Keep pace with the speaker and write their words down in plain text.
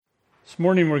This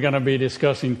morning we're going to be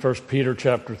discussing 1 Peter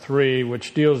chapter 3,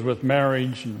 which deals with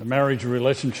marriage and the marriage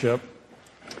relationship.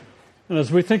 And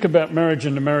as we think about marriage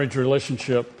and the marriage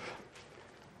relationship,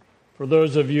 for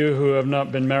those of you who have not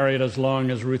been married as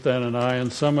long as Ruth Ann and I,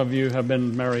 and some of you have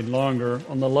been married longer,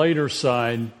 on the lighter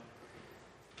side,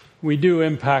 we do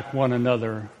impact one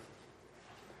another.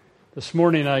 This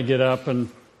morning I get up and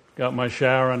got my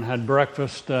shower and had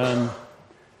breakfast, and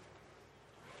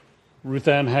Ruth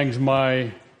Ann hangs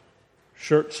my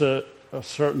shirt's at a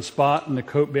certain spot and the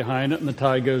coat behind it, and the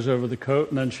tie goes over the coat,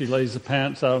 and then she lays the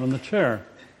pants out on the chair.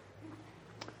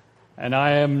 And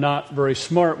I am not very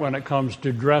smart when it comes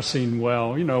to dressing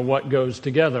well, what goes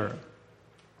together.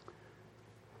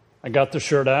 I got the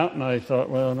shirt out and I thought,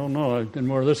 well, I don't know, I didn't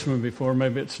wear this one before,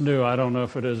 maybe it's new, I don't know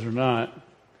if it is or not.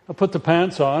 I put the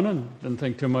pants on and didn't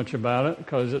think too much about it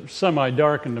because it was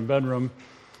semi-dark in the bedroom.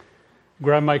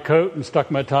 Grabbed my coat and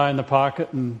stuck my tie in the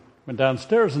pocket and went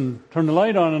downstairs and turned the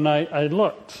light on, and I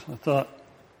looked. I thought,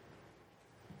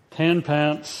 tan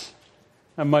pants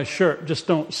and my shirt just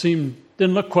didn't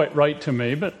look quite right to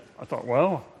me, but I thought,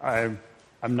 well, I'm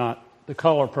not the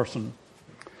collar person.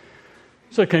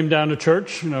 So I came down to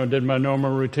church, did my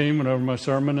normal routine, went over my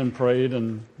sermon and prayed,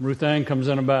 and Ruth Ann comes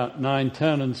in about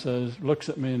 9:10 and looks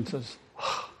at me and says,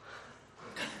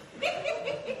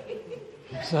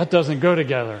 that doesn't go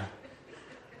together.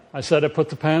 I said, I put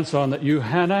the pants on that you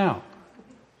had out.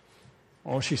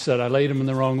 Oh, she said, I laid them in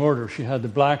the wrong order. She had the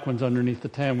black ones underneath the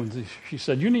tan ones. She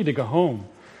said, you need to go home.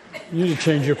 You need to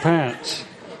change your pants.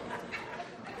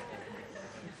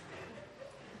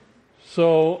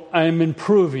 So I'm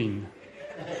improving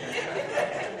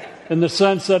in the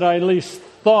sense that I at least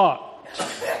thought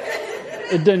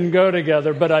it didn't go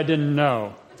together, but I didn't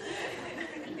know.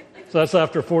 So that's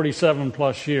after 47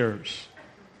 plus years.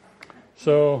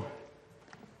 So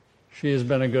she has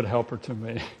been a good helper to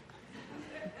me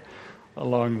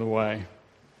along the way.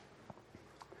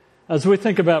 As we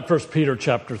think about 1 Peter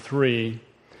chapter 3,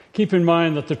 keep in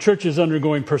mind that the church is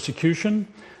undergoing persecution,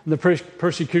 and the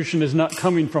persecution is not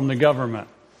coming from the government,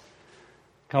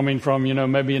 coming from,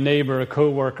 maybe a neighbor, a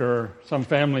coworker, some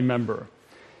family member.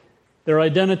 Their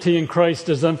identity in Christ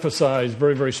is emphasized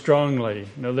very, very strongly.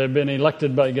 They've been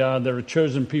elected by God, they're a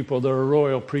chosen people, they're a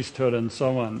royal priesthood, and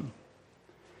so on.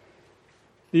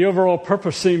 The overall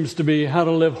purpose seems to be how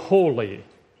to live holy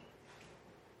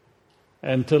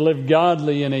and to live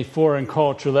godly in a foreign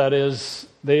culture. That is,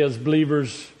 they as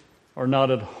believers are not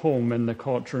at home in the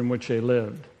culture in which they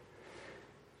lived.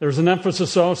 There's an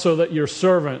emphasis also that you're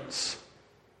servants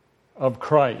of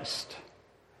Christ.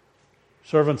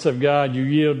 Servants of God, you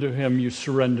yield to Him, you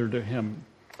surrender to Him.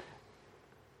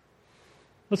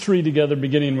 Let's read together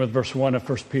beginning with verse 1 of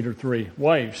 1 Peter 3.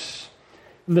 Wives,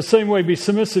 in the same way, be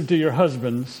submissive to your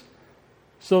husbands,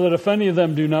 so that if any of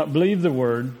them do not believe the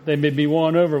word, they may be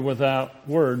won over without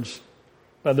words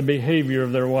by the behavior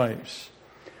of their wives,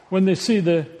 when they see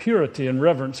the purity and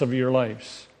reverence of your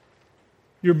lives.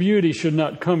 Your beauty should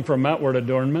not come from outward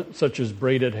adornment, such as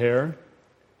braided hair,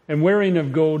 and wearing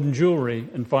of gold and jewelry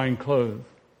and fine clothes.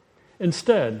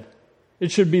 Instead,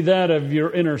 it should be that of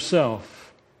your inner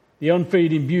self, the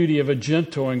unfading beauty of a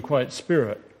gentle and quiet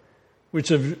spirit,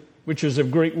 which is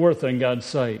of great worth in God's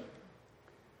sight.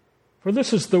 For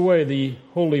this is the way the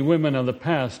holy women of the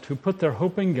past who put their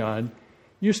hope in God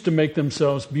used to make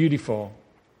themselves beautiful.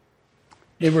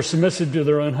 They were submissive to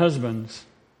their own husbands,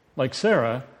 like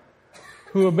Sarah,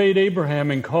 who obeyed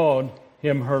Abraham and called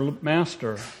him her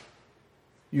master.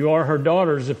 You are her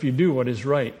daughters if you do what is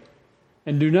right,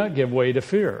 and do not give way to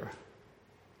fear.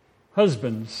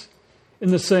 Husbands,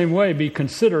 in the same way, be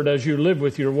considerate as you live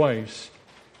with your wives,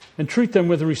 and treat them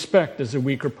with respect as a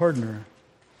weaker partner,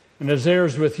 and as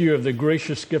heirs with you of the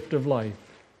gracious gift of life,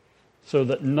 so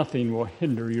that nothing will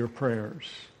hinder your prayers.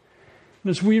 And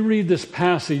as we read this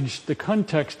passage, the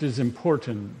context is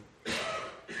important.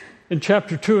 In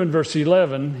chapter 2 and verse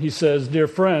 11, he says, Dear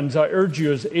friends, I urge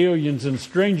you as aliens and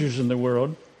strangers in the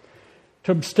world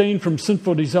to abstain from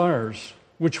sinful desires,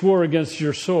 which war against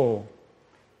your soul.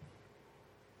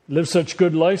 Live such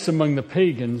good lives among the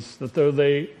pagans that though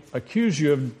they accuse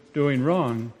you of doing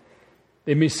wrong,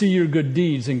 they may see your good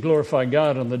deeds and glorify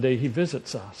God on the day He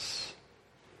visits us.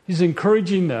 He's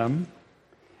encouraging them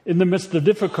in the midst of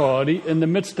difficulty, in the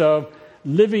midst of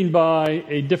living by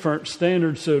a different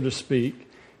standard, so to speak.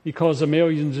 He calls them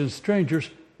aliens and strangers.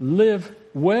 Live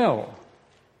well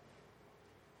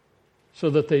so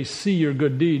that they see your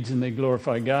good deeds and they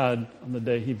glorify God on the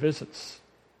day He visits.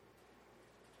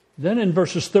 Then in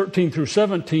verses 13 through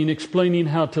 17, explaining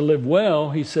how to live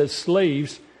well, he says,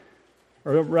 submit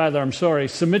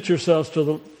yourselves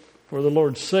for the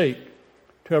Lord's sake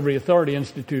to every authority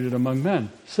instituted among men.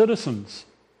 Citizens,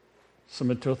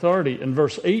 submit to authority. In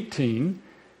verse 18,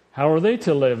 how are they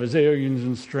to live as aliens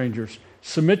and strangers?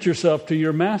 Submit yourself to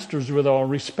your masters with all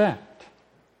respect.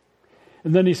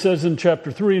 And then he says in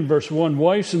chapter 3 and verse 1,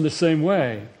 wives in the same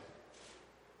way.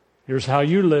 Here's how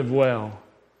you live well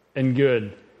and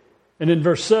good. And in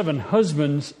verse 7,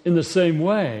 husbands in the same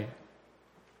way.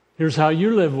 Here's how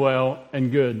you live well and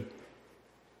good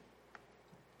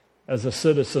as a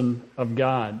citizen of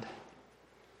God.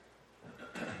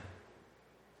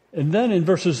 And then in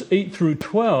verses 8 through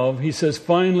 12, he says,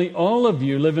 finally, all of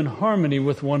you live in harmony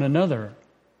with one another.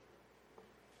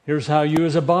 Here's how you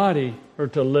as a body are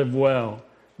to live well.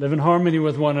 Live in harmony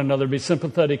with one another, be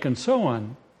sympathetic, and so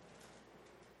on.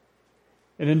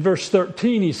 And in verse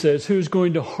 13, he says, who's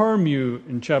going to harm you,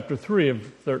 in chapter 3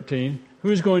 of 13,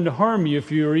 who's going to harm you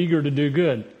if you are eager to do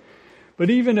good? But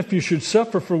even if you should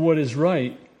suffer for what is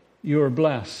right, you are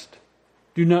blessed.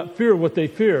 Do not fear what they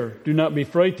fear. Do not be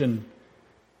frightened.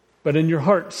 But in your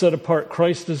heart set apart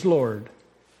Christ as Lord.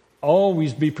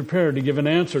 Always be prepared to give an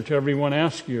answer to everyone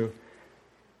asks you,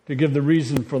 to give the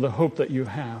reason for the hope that you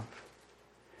have.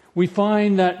 We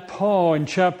find that Paul in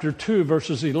chapter 2,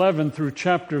 verses 11 through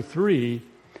chapter 3,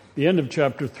 the end of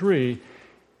chapter 3,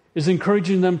 is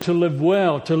encouraging them to live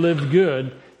well, to live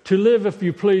good, to live, if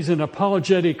you please, an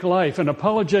apologetic life. An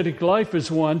apologetic life is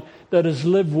one that is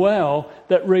lived well,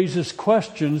 that raises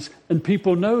questions, and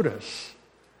people notice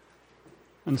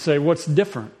and say, what's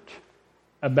different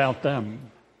about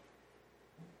them?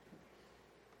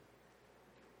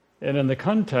 And in the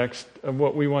context of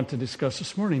what we want to discuss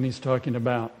this morning, he's talking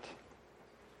about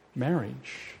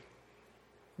marriage.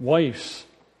 Wives,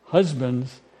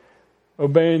 husbands,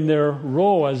 obeying their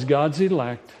role as God's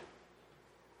elect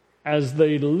as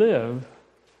they live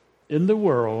in the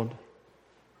world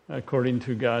according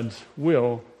to God's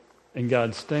will and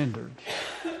God's standards.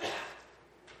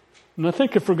 And I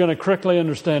think if we're going to correctly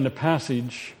understand the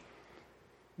passage,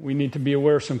 we need to be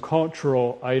aware of some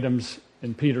cultural items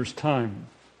in Peter's time.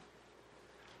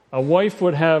 A wife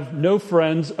would have no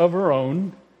friends of her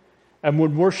own and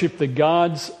would worship the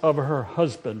gods of her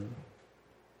husband.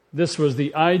 This was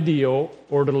the ideal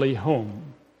orderly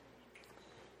home.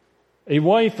 A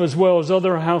wife, as well as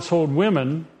other household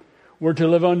women, were to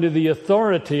live under the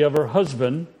authority of her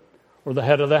husband or the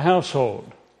head of the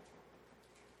household.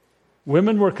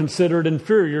 Women were considered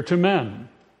inferior to men.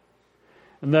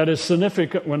 And that is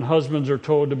significant when husbands are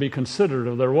told to be considerate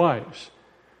of their wives,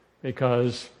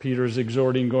 because Peter is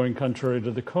exhorting going contrary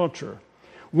to the culture.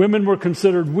 Women were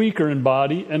considered weaker in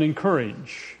body and in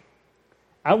courage.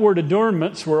 Outward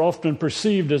adornments were often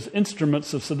perceived as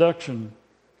instruments of seduction.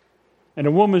 And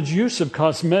a woman's use of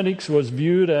cosmetics was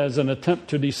viewed as an attempt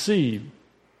to deceive.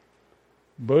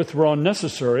 Both were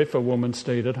unnecessary if a woman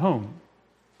stayed at home.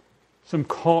 Some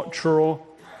cultural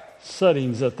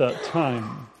settings at that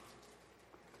time.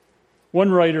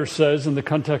 One writer says in the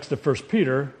context of 1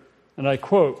 Peter, and I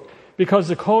quote, because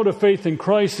the call to faith in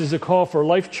Christ is a call for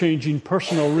life-changing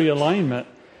personal realignment,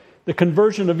 the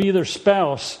conversion of either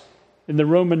spouse in the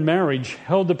Roman marriage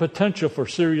held the potential for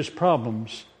serious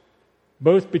problems,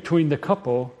 both between the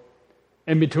couple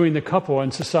and between the couple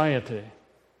and society.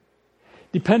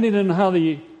 Depending on how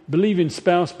the believing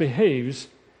spouse behaves,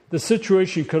 the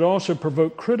situation could also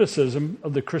provoke criticism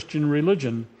of the Christian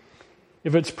religion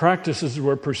if its practices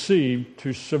were perceived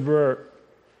to subvert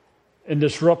and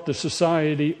disrupt the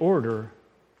society order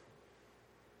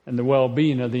and the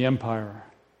well-being of the empire.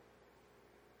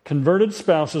 Converted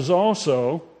spouses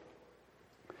also,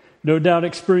 no doubt,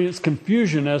 experienced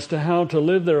confusion as to how to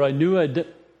live their new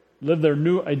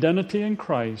identity in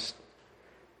Christ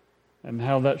and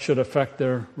how that should affect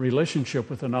their relationship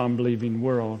with an unbelieving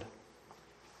world.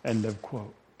 End of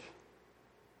quote.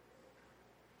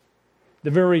 The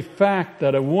very fact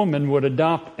that a woman would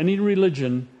adopt any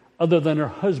religion other than her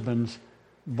husband's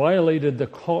violated the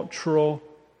cultural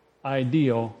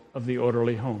ideal of the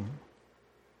orderly home.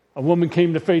 A woman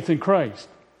came to faith in Christ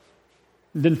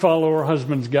and didn't follow her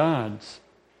husband's gods.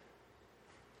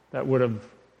 That would have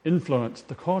influenced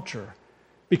the culture,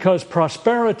 because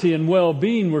prosperity and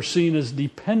well-being were seen as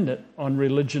dependent on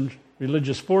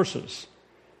religious forces.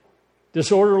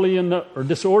 Disorder in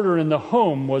the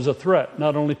home was a threat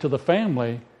not only to the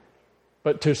family,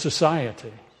 but to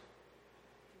society.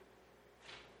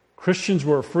 Christians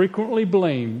were frequently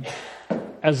blamed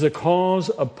as the cause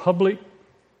of public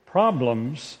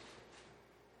problems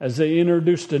as they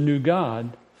introduced a new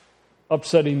god,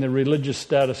 upsetting the religious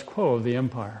status quo of the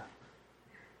empire.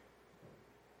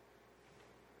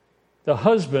 The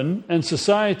husband and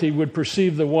society would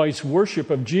perceive the wife's worship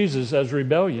of Jesus as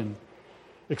rebellion,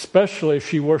 especially if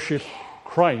she worshiped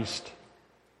Christ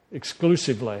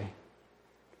exclusively.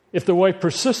 If the wife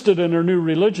persisted in her new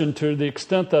religion to the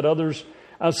extent that others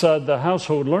outside the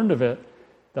household learned of it,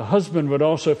 the husband would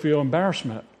also feel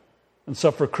embarrassment and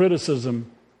suffer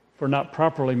criticism for not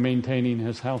properly maintaining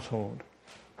his household.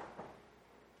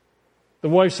 The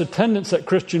wife's attendance at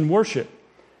Christian worship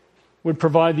would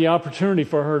provide the opportunity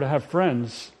for her to have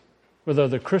friends with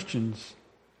other Christians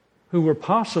who were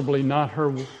possibly not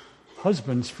her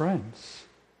husband's friends.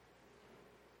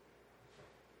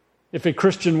 If a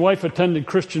Christian wife attended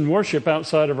Christian worship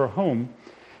outside of her home,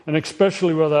 and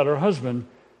especially without her husband,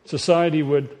 society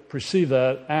would perceive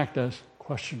that act as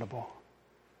questionable.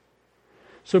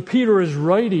 So Peter is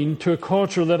writing to a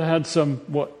culture that had some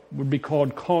what would be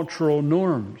called cultural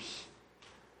norms.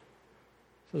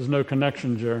 There's no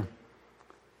connection there.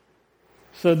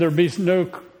 So there'd be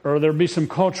some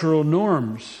cultural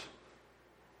norms.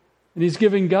 And he's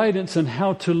giving guidance on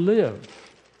how to live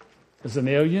as an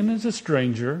alien, as a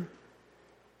stranger,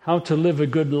 how to live a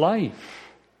good life.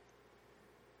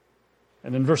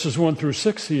 And in verses 1 through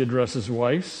 6, he addresses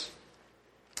wives.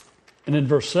 And in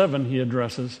verse 7, he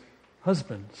addresses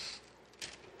husbands.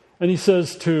 And he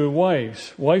says to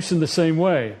wives in the same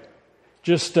way,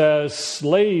 just as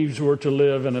slaves were to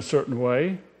live in a certain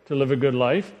way, to live a good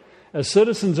life, as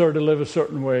citizens are to live a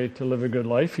certain way to live a good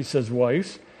life, he says,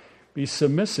 wives, be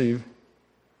submissive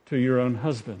to your own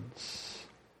husbands.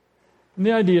 And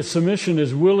the idea of submission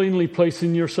is willingly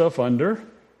placing yourself under.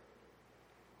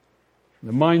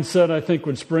 The mindset, I think,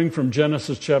 would spring from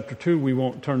Genesis chapter 2. We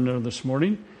won't turn there this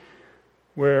morning,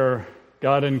 where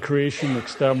God in creation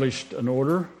established an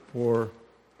order for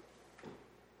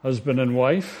husband and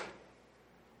wife.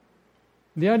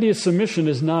 The idea of submission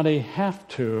is not a have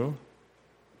to,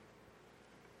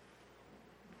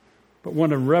 but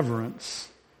one of reverence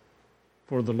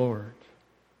for the Lord.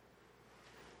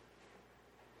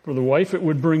 For the wife, it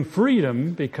would bring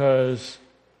freedom because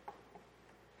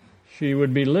she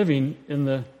would be living in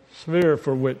the sphere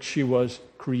for which she was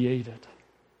created.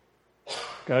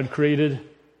 God created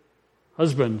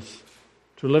husbands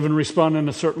to live and respond in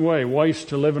a certain way, wives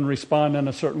to live and respond in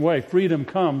a certain way. Freedom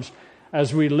comes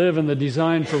as we live in the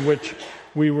design for which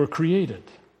we were created.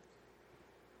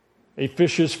 A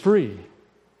fish is free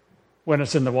when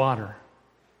it's in the water.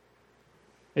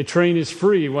 A train is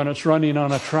free when it's running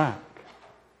on a track.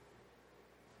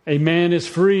 A man is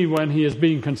free when he is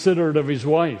being considerate of his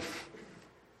wife,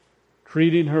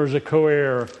 treating her as a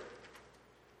co-heir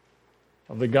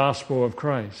of the gospel of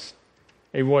Christ.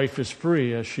 A wife is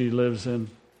free as she lives in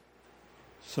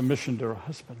submission to her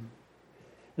husband.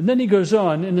 And then he goes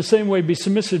on, in the same way, be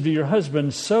submissive to your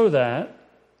husband, so that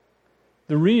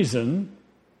the reason,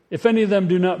 if any of them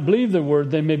do not believe the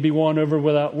word, they may be won over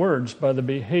without words by the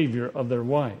behavior of their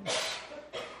wives.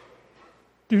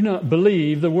 Do not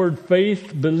believe. The word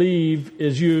faith, believe,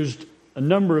 is used a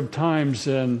number of times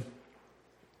in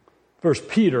 1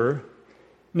 Peter,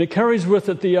 and it carries with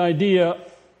it the idea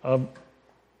of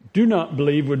do not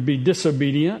believe would be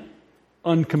disobedient,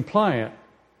 uncompliant.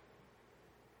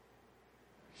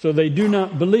 So they do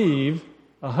not believe.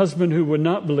 A husband who would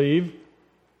not believe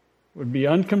would be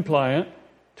uncompliant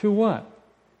to what?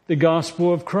 The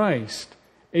gospel of Christ.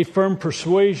 A firm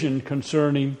persuasion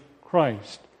concerning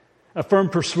Christ. A firm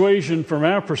persuasion from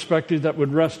our perspective that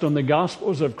would rest on the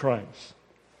gospels of Christ.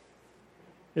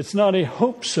 It's not a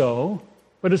hope so,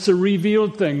 but it's a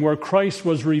revealed thing where Christ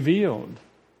was revealed.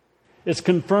 It's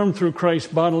confirmed through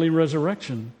Christ's bodily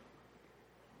resurrection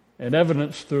and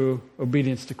evidenced through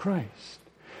obedience to Christ.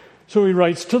 So he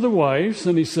writes to the wives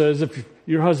and he says, if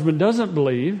your husband doesn't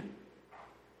believe,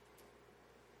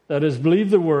 that is, believe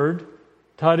the word,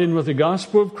 tied in with the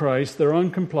gospel of Christ, they're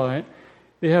uncompliant,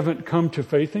 they haven't come to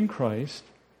faith in Christ,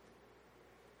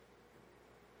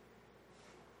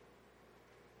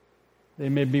 they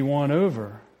may be won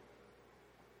over.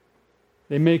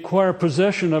 They may acquire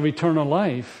possession of eternal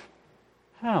life.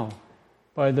 How?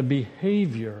 By the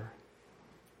behavior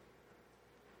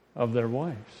of their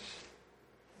wives,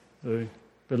 the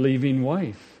believing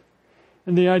wife.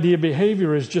 And the idea of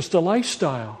behavior is just a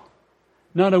lifestyle,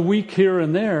 not a week here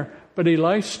and there, but a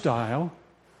lifestyle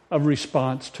of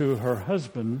response to her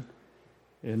husband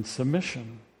in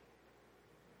submission.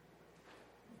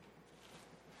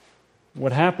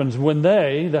 What happens when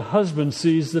the husband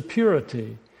sees the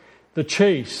purity, the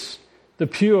chaste, the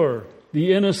pure,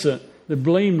 the innocent, the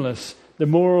blameless, the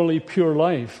morally pure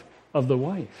life of the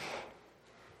wife?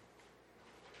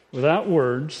 Without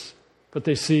words, but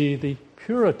they see the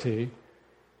purity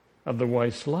of the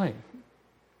wife's life.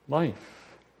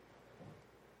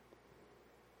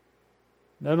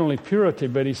 Not only purity,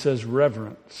 but he says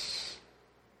reverence.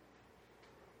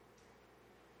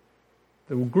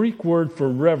 The Greek word for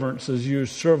reverence is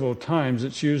used several times.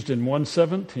 It's used in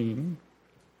 1:17,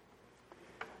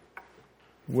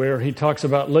 where he talks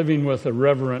about living with a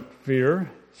reverent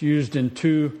fear. It's used in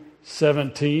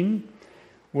 2:17,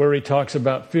 where he talks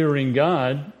about fearing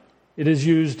God. It is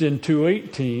used in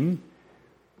 2:18,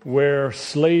 where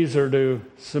slaves are to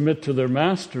submit to their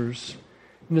masters.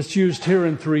 And it's used here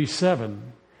in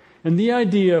 3:7. And the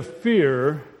idea of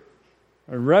fear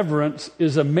or reverence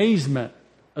is amazement,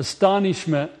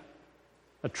 astonishment,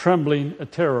 a trembling, a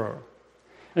terror.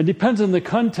 It depends on the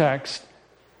context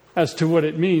as to what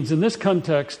it means. In this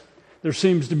context, there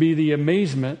seems to be the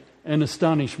amazement and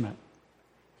astonishment.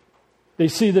 They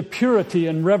see the purity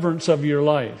and reverence of your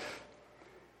life.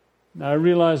 Now, I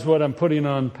realize what I'm putting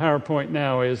on PowerPoint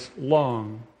now is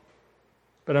long,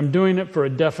 but I'm doing it for a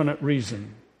definite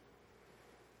reason.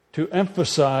 To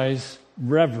emphasize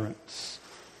reverence.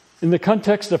 In the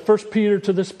context of 1 Peter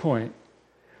to this point,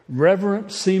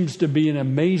 reverence seems to be an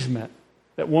amazement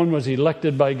that one was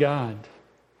elected by God,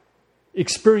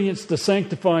 experienced the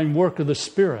sanctifying work of the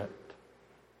Spirit,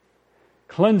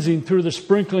 cleansing through the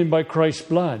sprinkling by Christ's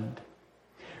blood,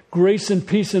 grace and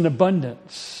peace in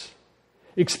abundance,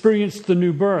 experienced the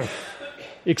new birth,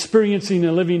 experiencing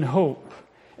a living hope,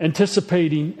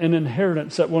 anticipating an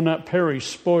inheritance that will not perish,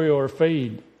 spoil, or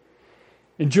fade,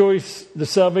 enjoys the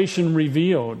salvation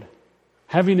revealed,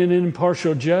 having an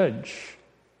impartial judge,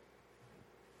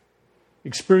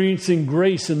 experiencing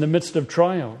grace in the midst of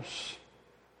trials,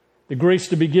 the grace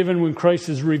to be given when Christ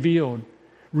is revealed,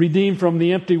 redeemed from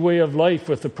the empty way of life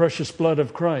with the precious blood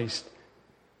of Christ,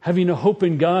 having a hope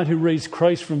in God who raised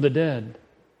Christ from the dead,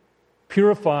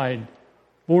 purified,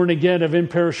 born again of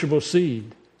imperishable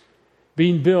seed,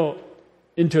 being built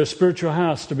into a spiritual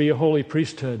house to be a holy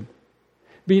priesthood,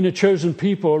 being a chosen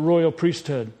people, a royal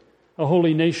priesthood, a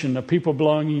holy nation, a people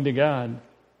belonging to God,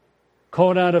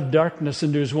 called out of darkness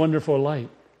into His wonderful light,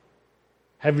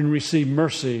 having received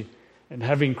mercy and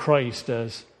having Christ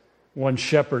as one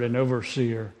shepherd and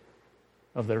overseer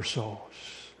of their souls.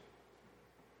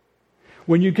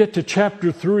 When you get to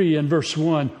chapter 3 and verse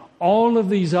 1, all of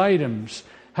these items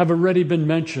have already been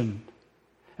mentioned.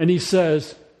 And he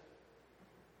says,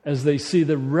 as they see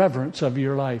the reverence of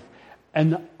your life,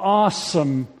 an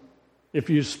awesome, if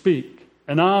you speak,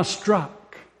 an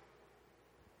awestruck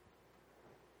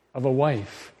of a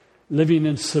wife living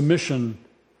in submission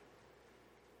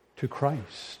to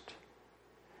Christ.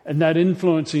 And that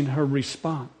influencing her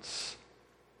response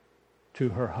to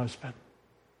her husband.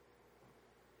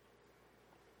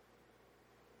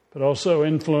 But also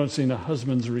influencing a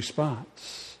husband's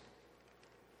response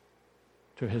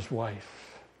to his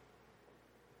wife.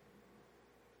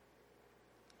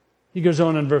 He goes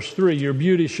on in verse 3, your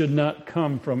beauty should not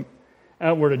come from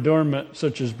outward adornment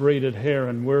such as braided hair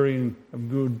and wearing of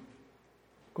good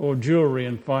gold jewelry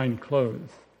and fine clothes.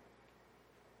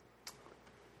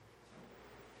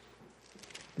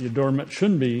 The adornment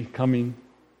shouldn't be coming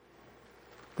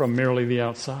from merely the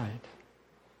outside.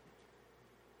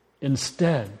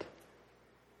 Instead,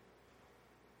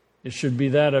 it should be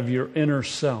that of your inner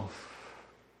self.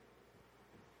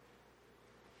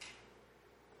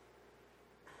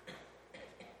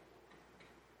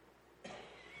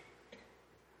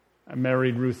 I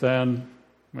married Ruth Ann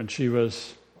when she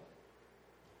was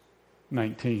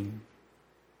 19.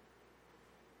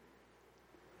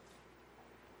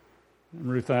 And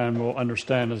Ruth Ann will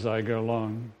understand as I go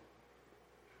along.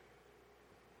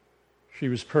 She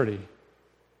was pretty.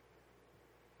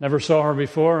 Never saw her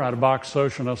before. At a box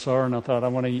social, and I saw her and I thought, I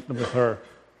want to eat with her.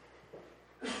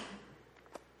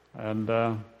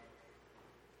 And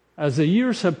as the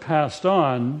years have passed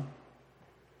on,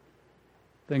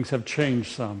 things have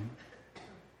changed some.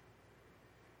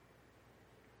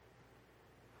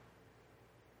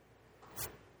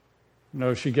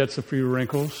 No, she gets a few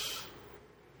wrinkles.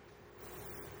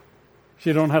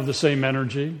 She don't have the same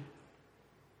energy.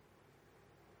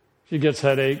 She gets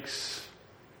headaches.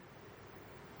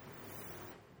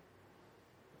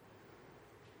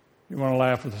 You want to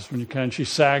laugh at this when you can. She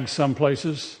sags some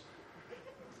places.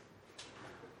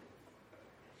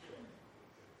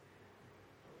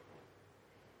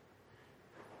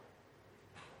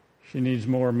 She needs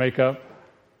more makeup.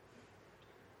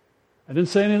 I didn't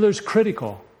say any of those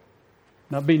critical.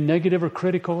 Not being negative or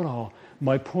critical at all.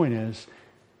 My point is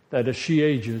that as she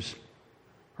ages,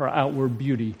 her outward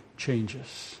beauty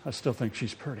changes. I still think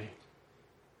she's pretty.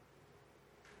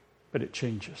 But it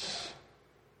changes.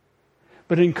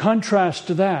 But in contrast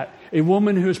to that, a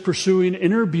woman who is pursuing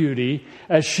inner beauty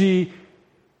as she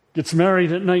gets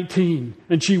married at 19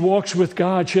 and she walks with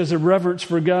God, she has a reverence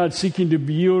for God, seeking to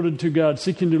be yielded to God,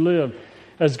 seeking to live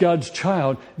as God's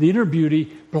child, the inner beauty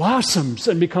blossoms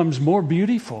and becomes more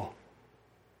beautiful.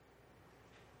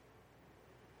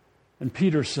 And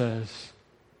Peter says,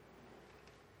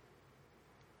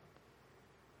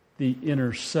 the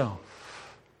inner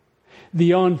self,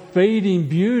 the unfading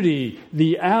beauty,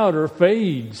 the outer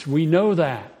fades. We know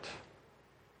that.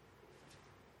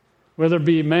 Whether it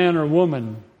be man or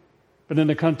woman, but in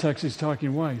the context he's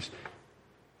talking wives.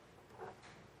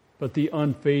 But the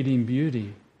unfading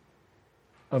beauty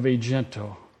of a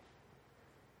gentle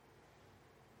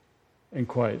and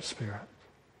quiet spirit.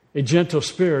 A gentle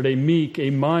spirit, a meek, a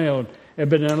mild, a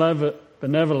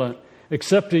benevolent,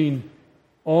 accepting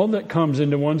all that comes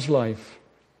into one's life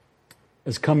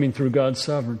as coming through God's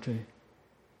sovereignty,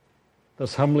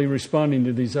 thus humbly responding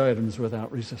to these items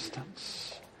without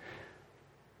resistance.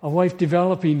 A wife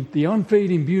developing the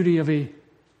unfading beauty of a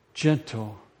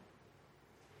gentle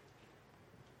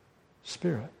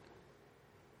spirit.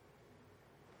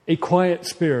 A quiet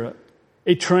spirit,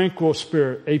 a tranquil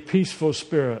spirit, a peaceful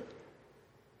spirit,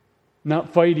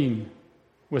 not fighting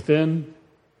within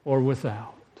or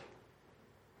without.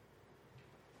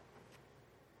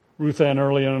 Ruth Ann,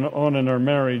 early on in her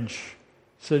marriage,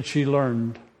 said she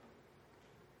learned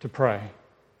to pray.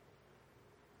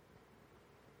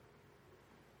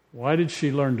 Why did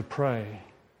she learn to pray?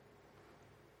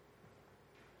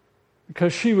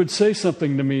 Because she would say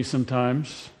something to me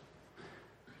sometimes,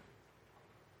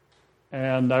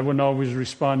 and I wouldn't always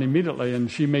respond immediately, and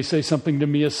she may say something to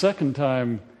me a second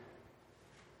time,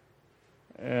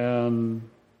 and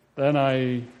then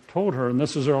I told her, and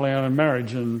this was early on in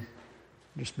marriage, and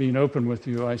just being open with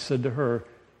you, I said to her,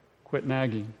 quit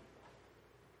nagging.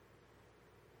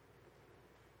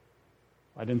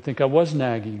 I didn't think I was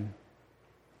nagging.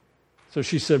 So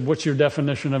she said, what's your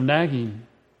definition of nagging?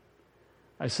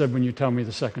 I said, when you tell me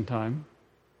the second time.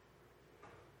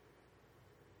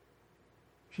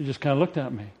 She just kind of looked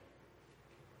at me.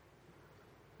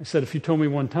 I said, if you told me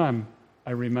one time,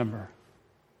 I remember.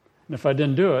 And if I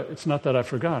didn't do it, it's not that I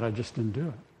forgot, I just didn't do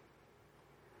it.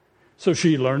 So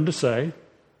she learned to say,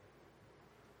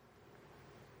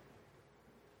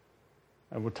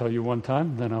 I will tell you one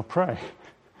time, then I'll pray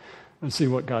and see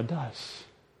what God does.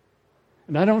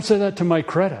 And I don't say that to my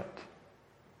credit.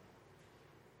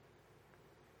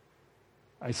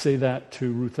 I say that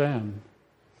to Ruth Ann,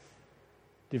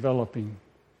 developing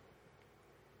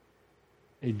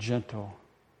a gentle,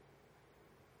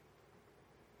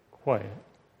 quiet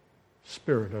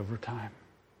spirit over time.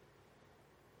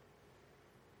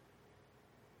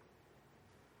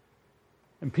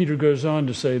 And Peter goes on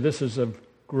to say this is of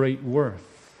great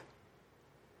worth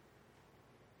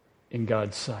in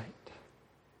God's sight.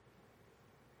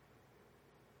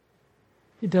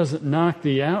 He doesn't knock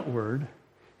the outward.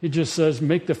 He just says,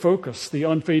 make the focus, the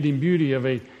unfading beauty of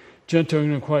a gentle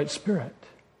and quiet spirit.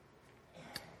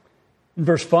 In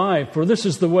verse 5, for this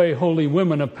is the way holy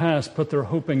women of past put their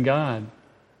hope in God,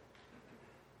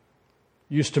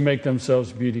 used to make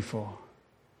themselves beautiful.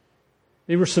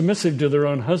 They were submissive to their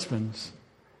own husbands.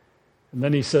 And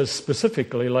then he says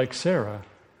specifically, like Sarah,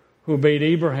 who obeyed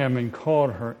Abraham and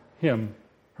called him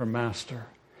her master.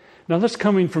 Now that's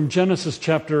coming from Genesis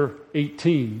chapter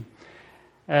 18,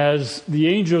 as the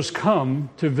angels come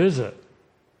to visit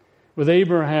with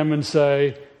Abraham and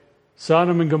say,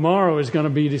 Sodom and Gomorrah is going to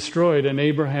be destroyed, and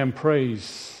Abraham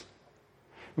prays.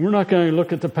 And we're not going to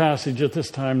look at the passage at this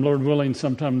time. Lord willing,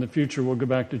 sometime in the future we'll go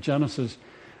back to Genesis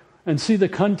and see the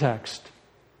context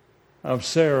of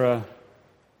Sarah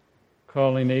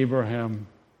calling Abraham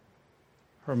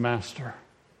her master.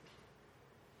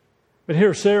 But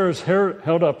here Sarah is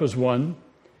held up as one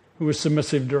who is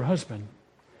submissive to her husband.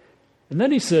 And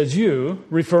then he says, you,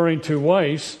 referring to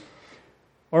wives,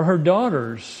 are her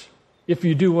daughters if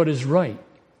you do what is right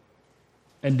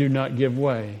and do not give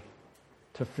way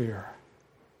to fear.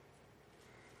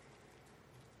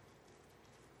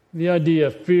 The idea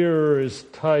of fear is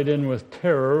tied in with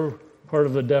terror, part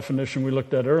of the definition we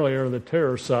looked at earlier, the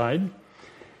terror side.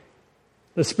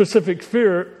 The specific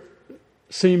fear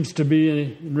seems to be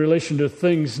in relation to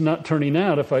things not turning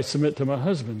out if I submit to my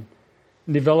husband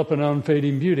and develop an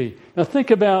unfading beauty. Now think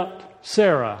about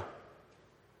Sarah.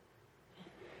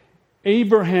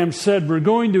 Abraham said, we're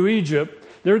going to Egypt.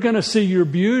 They're going to see your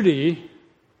beauty,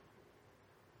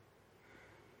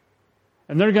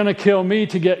 and they're going to kill me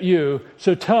to get you.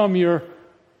 So tell them you're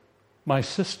my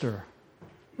sister.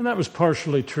 And that was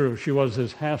partially true. She was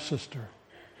his half-sister.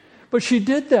 But she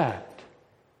did that.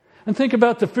 And think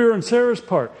about the fear on Sarah's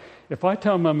part. If I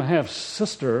tell him I'm a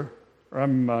half-sister,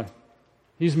 or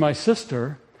he's my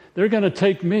sister, they're going to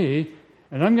take me,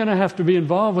 and I'm going to have to be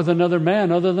involved with another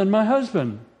man other than my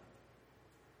husband.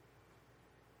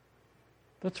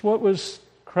 That's what was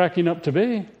cracking up to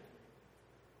be.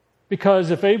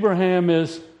 Because if Abraham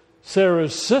is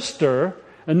Sarah's sister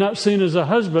and not seen as a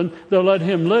husband, they'll let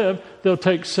him live. They'll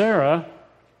take Sarah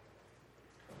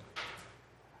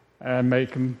and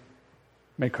make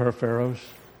her Pharaoh's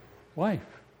wife,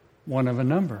 one of a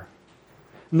number.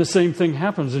 And the same thing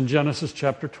happens in Genesis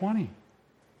chapter 20.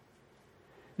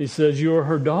 He says, you are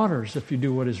her daughters if you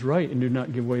do what is right and do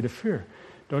not give way to fear.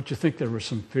 Don't you think there was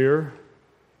some fear,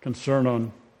 concern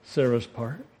on Sarah's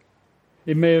part?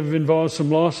 It may have involved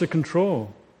some loss of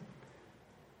control.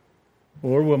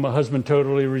 Or will my husband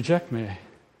totally reject me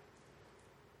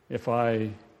if I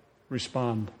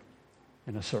respond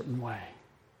in a certain way?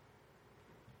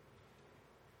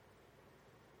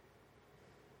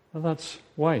 Well, that's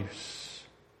wives.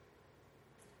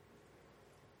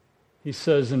 He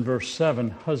says in verse 7,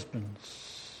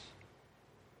 husbands,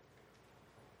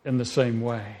 in the same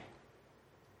way.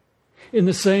 In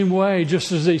the same way,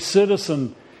 just as a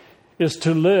citizen is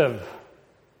to live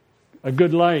a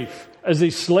good life, as a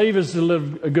slave is to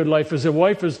live a good life, as a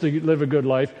wife is to live a good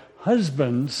life,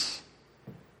 husbands,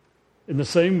 in the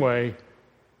same way,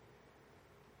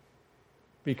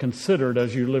 be considered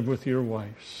as you live with your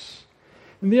wives.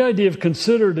 And the idea of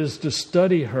considered is to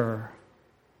study her,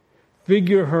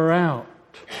 figure her out,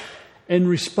 and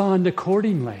respond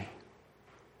accordingly.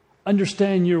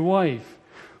 Understand your wife,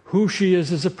 who she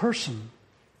is as a person.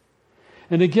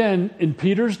 And again, in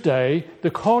Peter's day, the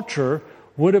culture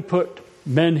would have put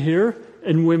men here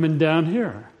and women down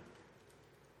here.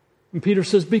 And Peter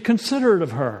says, be considerate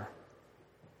of her.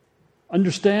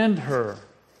 Understand her.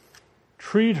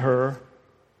 Treat her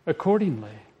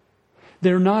accordingly.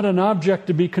 They're not an object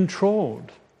to be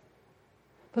controlled.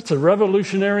 That's a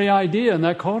revolutionary idea in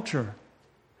that culture.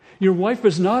 Your wife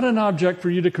is not an object for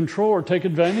you to control or take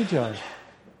advantage of.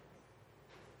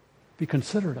 Be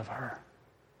considerate of her.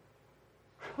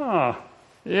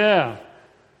 Yeah.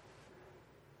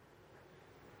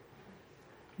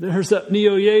 There's that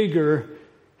Neo Jaeger.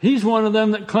 He's one of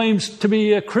them that claims to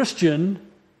be a Christian.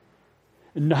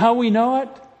 And how we know it?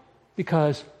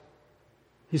 Because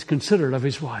he's considerate of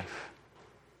his wife.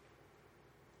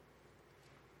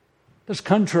 That's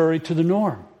contrary to the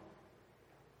norm.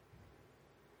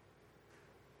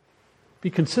 Be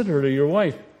considerate of your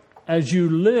wife as you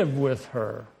live with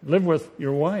her. Live with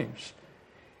your wives.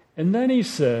 And then he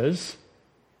says,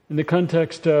 in the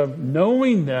context of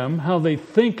knowing them, how they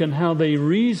think and how they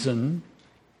reason,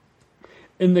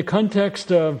 in the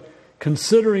context of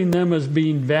considering them as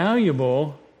being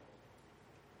valuable,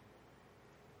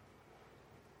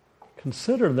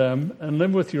 consider them and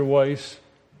live with your wives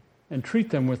and treat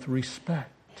them with respect.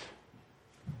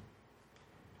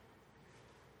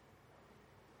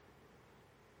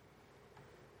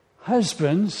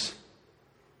 Husbands,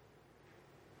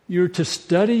 you're to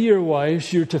study your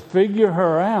wives, you're to figure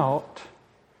her out,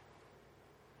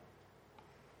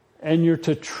 and you're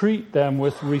to treat them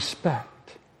with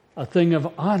respect, a thing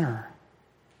of honor,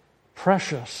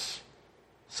 precious,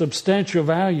 substantial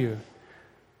value,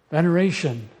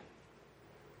 veneration.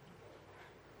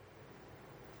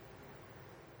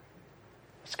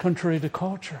 It's contrary to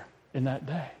culture in that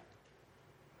day,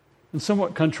 and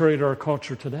somewhat contrary to our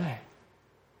culture today.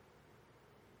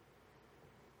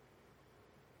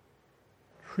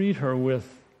 Treat her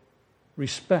with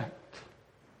respect.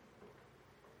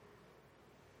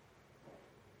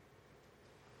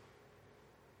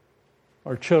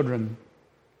 Our children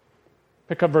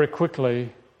pick up very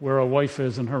quickly where a wife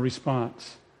is in her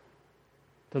response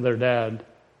to their dad,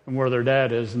 and where their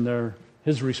dad is in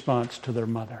his response to their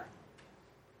mother.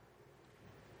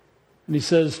 And he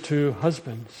says to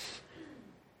husbands,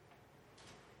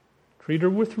 treat her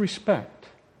with respect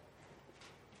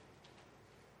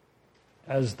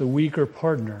as the weaker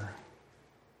partner,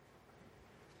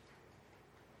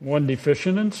 one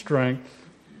deficient in strength,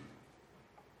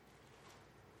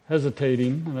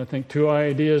 hesitating, and I think two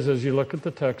ideas as you look at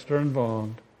the text are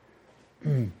involved.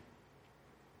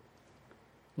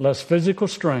 Less physical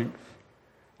strength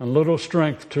and little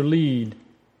strength to lead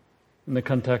in the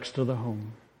context of the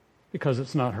home, because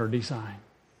it's not her design.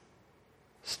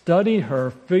 Study her,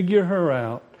 figure her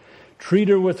out, treat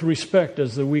her with respect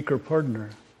as the weaker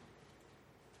partner.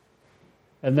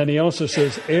 And then he also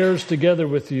says, heirs together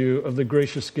with you of the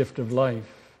gracious gift of life.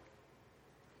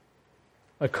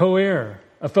 A co-heir,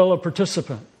 a fellow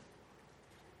participant.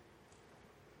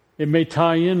 It may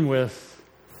tie in with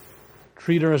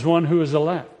treat her as one who is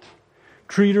elect.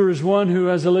 Treat her as one who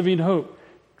has a living hope.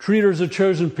 Treat her as a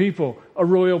chosen people, a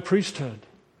royal priesthood.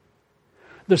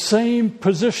 The same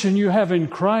position you have in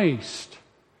Christ,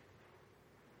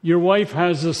 your wife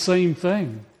has the same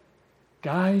thing.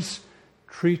 Guys,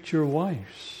 treat your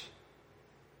wives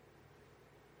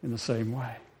in the same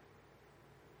way.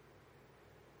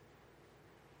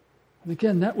 And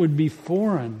again, that would be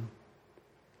foreign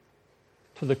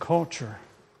to the culture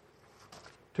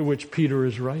to which Peter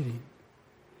is writing,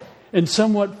 and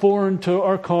somewhat foreign to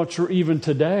our culture even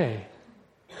today,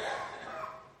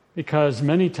 because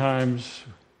many times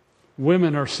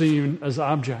women are seen as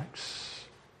objects.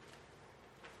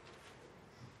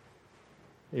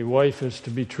 A wife is to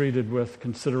be treated with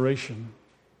consideration.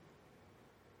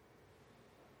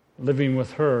 Living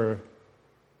with her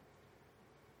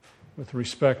with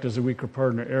respect as a weaker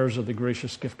partner, heirs of the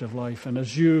gracious gift of life. And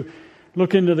as you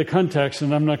look into the context,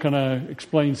 and I'm not going to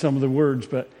explain some of the words,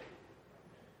 but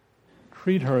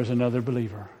treat her as another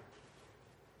believer.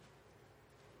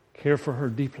 Care for her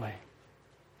deeply.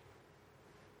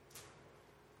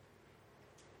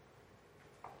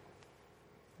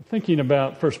 Thinking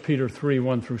about 1 Peter 3,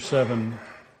 1 through 7,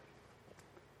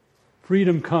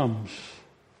 freedom comes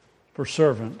for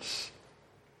servants.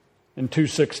 In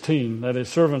 2:16, that is,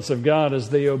 servants of God as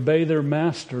they obey their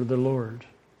master, the Lord.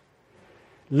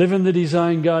 Live in the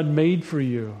design God made for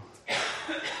you.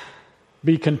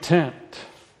 Be content.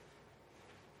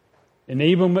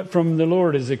 Enablement from the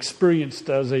Lord is experienced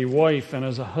as a wife and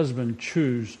as a husband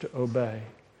choose to obey.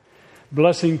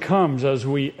 Blessing comes as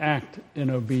we act in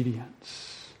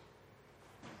obedience.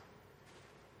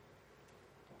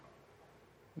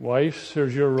 Wives,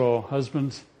 here's your role.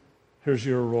 Husbands, here's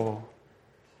your role.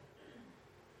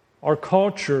 Our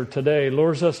culture today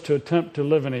lures us to attempt to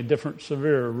live in a different,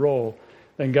 severe role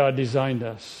than God designed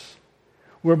us.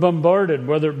 We're bombarded,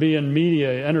 whether it be in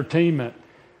media, entertainment,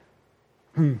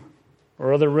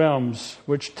 or other realms,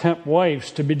 which tempt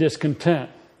wives to be discontent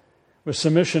with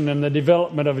submission and the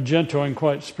development of a gentle and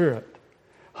quiet spirit.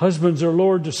 Husbands are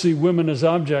lured to see women as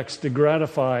objects to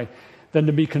gratify than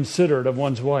to be considerate of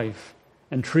one's wife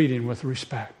and treating with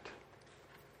respect.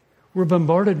 We're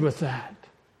bombarded with that.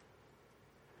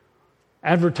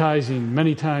 Advertising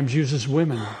many times uses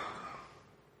women,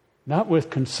 not with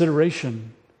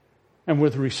consideration and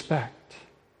with respect,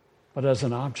 but as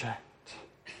an object.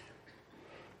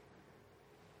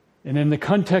 And in the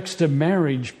context of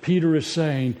marriage, Peter is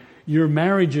saying, your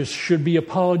marriages should be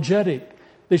apologetic.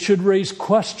 They should raise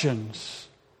questions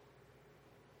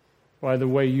by the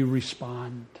way you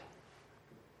respond.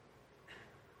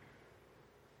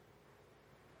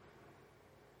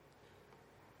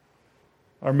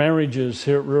 Our marriages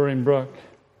here at Roaring Brook,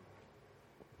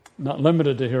 not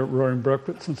limited to here at Roaring Brook,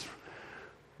 but since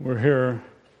we're here,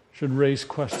 should raise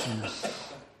questions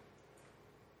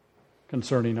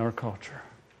concerning our culture.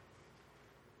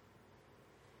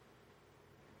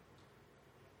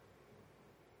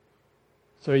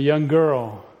 So a young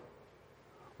girl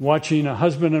watching a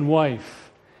husband and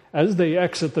wife as they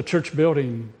exit the church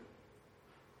building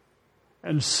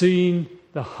and seeing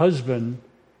the husband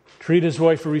treat his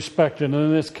wife with respect, and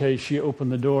in this case, she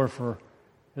opened the door for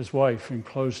his wife and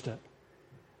closed it.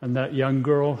 And that young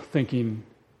girl thinking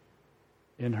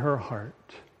in her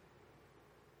heart,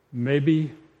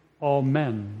 maybe all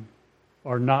men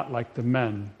are not like the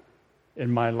men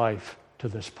in my life to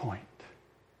this point.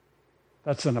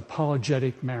 That's an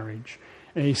apologetic marriage.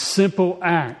 A simple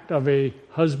act of a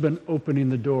husband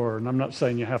opening the door. And I'm not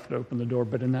saying you have to open the door,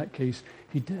 but in that case,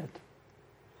 he did.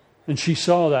 And she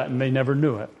saw that and they never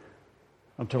knew it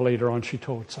until later on she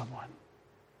told someone.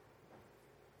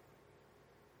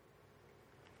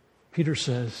 Peter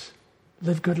says,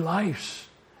 live good lives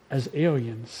as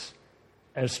aliens,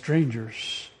 as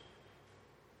strangers.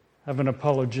 Have an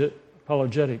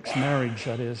apologetics marriage,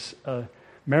 that is, a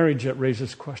marriage that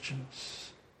raises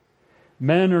questions.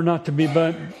 Men are not to be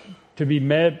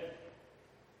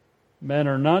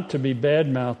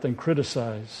bad-mouthed and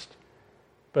criticized,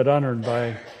 but honored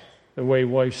by the way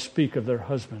wives speak of their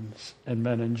husbands and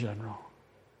men in general.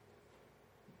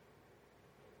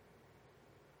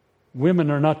 Women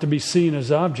are not to be seen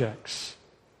as objects,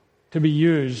 to be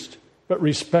used, but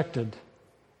respected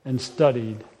and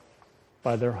studied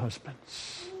by their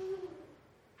husbands.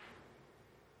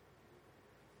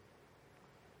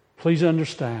 Please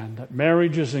understand that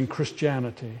marriages in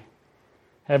Christianity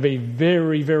have a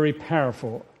very, very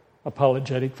powerful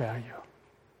apologetic value.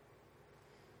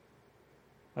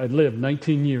 I lived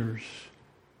 19 years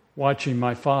watching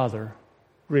my father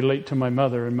relate to my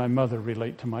mother and my mother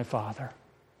relate to my father.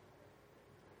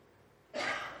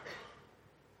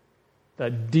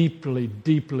 That deeply,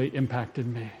 deeply impacted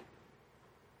me.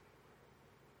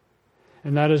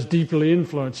 And that has deeply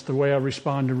influenced the way I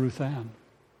respond to Ruth Ann.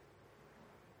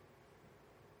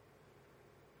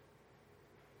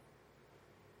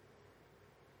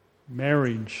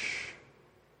 Marriage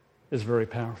is very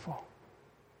powerful.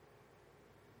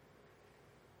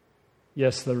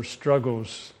 Yes, there are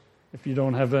struggles. If you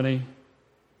don't have any,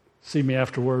 see me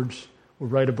afterwards.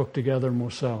 We'll write a book together and we'll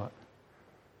sell it.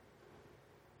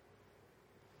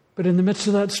 But in the midst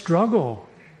of that struggle,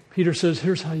 Peter says,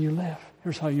 here's how you live.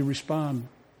 Here's how you respond.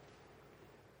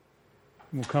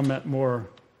 We'll comment more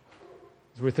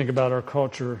as we think about our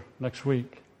culture next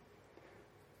week.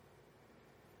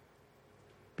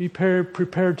 Be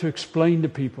prepared to explain to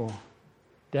people,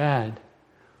 Dad,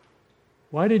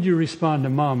 why did you respond to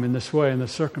Mom in this way in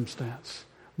this circumstance?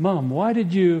 Mom, why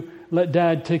did you let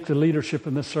Dad take the leadership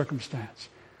in this circumstance?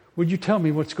 Would you tell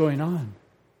me what's going on?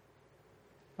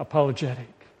 Apologetic.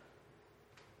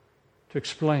 To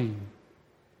explain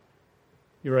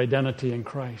your identity in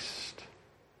Christ.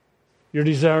 Your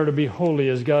desire to be holy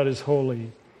as God is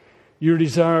holy. Your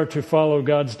desire to follow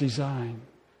God's design.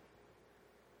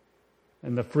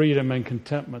 And the freedom and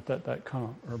contentment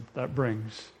that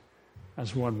brings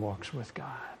as one walks with God.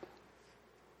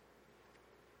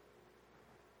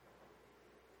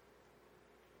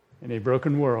 In a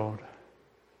broken world,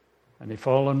 and a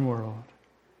fallen world,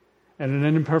 and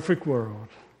an imperfect world,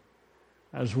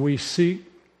 as we seek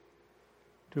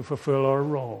to fulfill our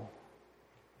role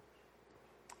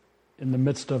in the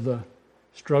midst of the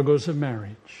struggles of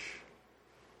marriage,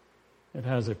 it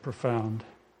has a profound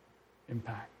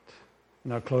impact.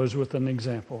 And I'll close with an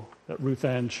example that Ruth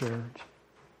Ann shared.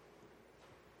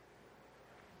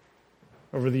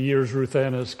 Over the years, Ruth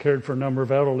Ann has cared for a number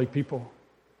of elderly people.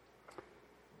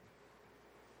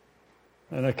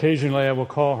 And occasionally I will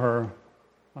call her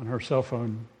on her cell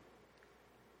phone.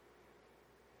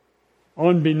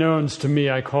 Unbeknownst to me,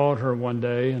 I called her one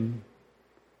day, and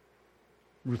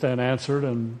Ruth Ann answered,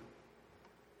 and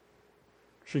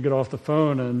she got off the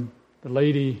phone, and the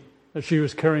lady that she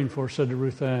was caring for said to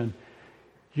Ruth Ann,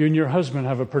 you and your husband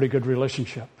have a pretty good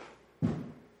relationship.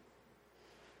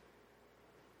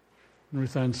 And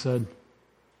Ruth Ann said,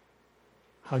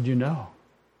 how'd you know?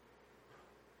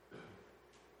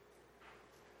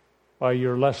 By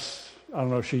your I don't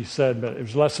know if she said, but it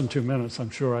was less than 2 minutes, I'm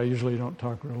sure. I usually don't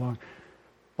talk real long.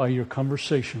 By your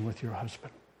conversation with your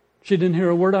husband. She didn't hear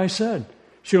a word I said.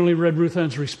 She only read Ruth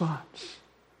Ann's response.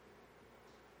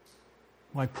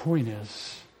 My point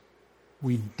is,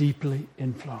 we deeply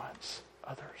influence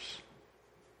others.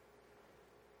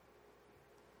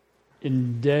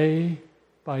 In day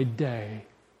by day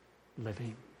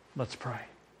living. Let's pray.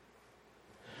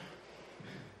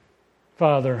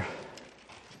 Father,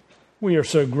 we are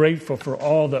so grateful for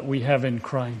all that we have in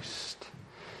Christ.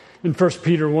 In 1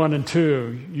 Peter 1 and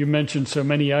 2, you mentioned so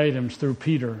many items through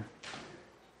Peter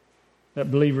that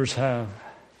believers have.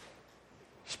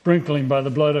 Sprinkling by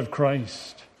the blood of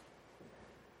Christ,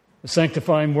 the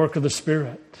sanctifying work of the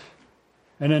Spirit,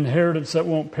 an inheritance that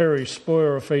won't perish,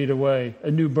 spoil, or fade away,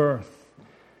 a new birth,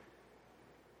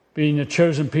 being a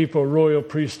chosen people, a royal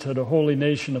priesthood, a holy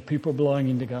nation, a people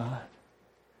belonging to God.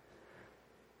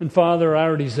 And Father,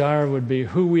 our desire would be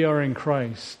who we are in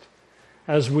Christ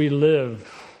as we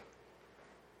live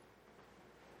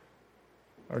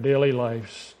our daily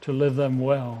lives, to live them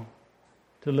well,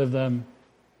 to live them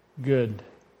good,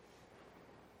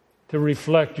 to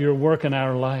reflect your work in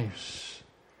our lives,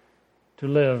 to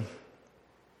live,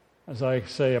 as I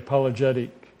say,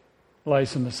 apologetic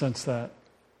lives in the sense that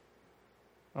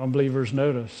unbelievers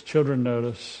notice, children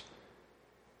notice,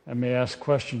 and may ask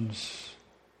questions,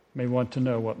 may want to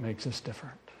know what makes us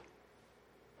different.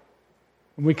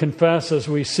 And we confess as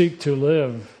we seek to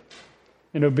live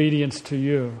in obedience to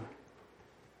you,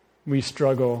 we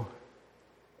struggle.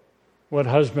 What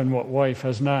husband, what wife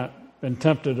has not been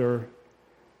tempted, or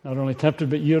not only tempted,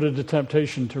 but yielded to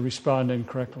temptation to respond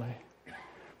incorrectly?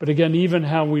 But again, even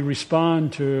how we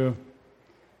respond to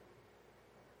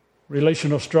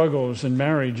relational struggles in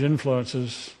marriage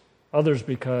influences others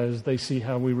because they see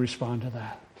how we respond to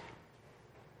that.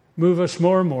 Move us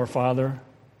more and more, Father,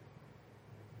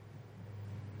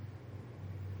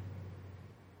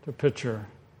 to picture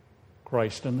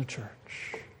Christ in the church.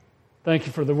 Thank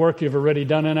you for the work you've already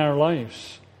done in our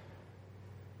lives.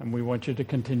 And we want you to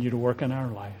continue to work in our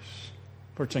lives.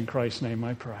 For it's in Christ's name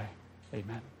I pray.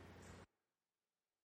 Amen.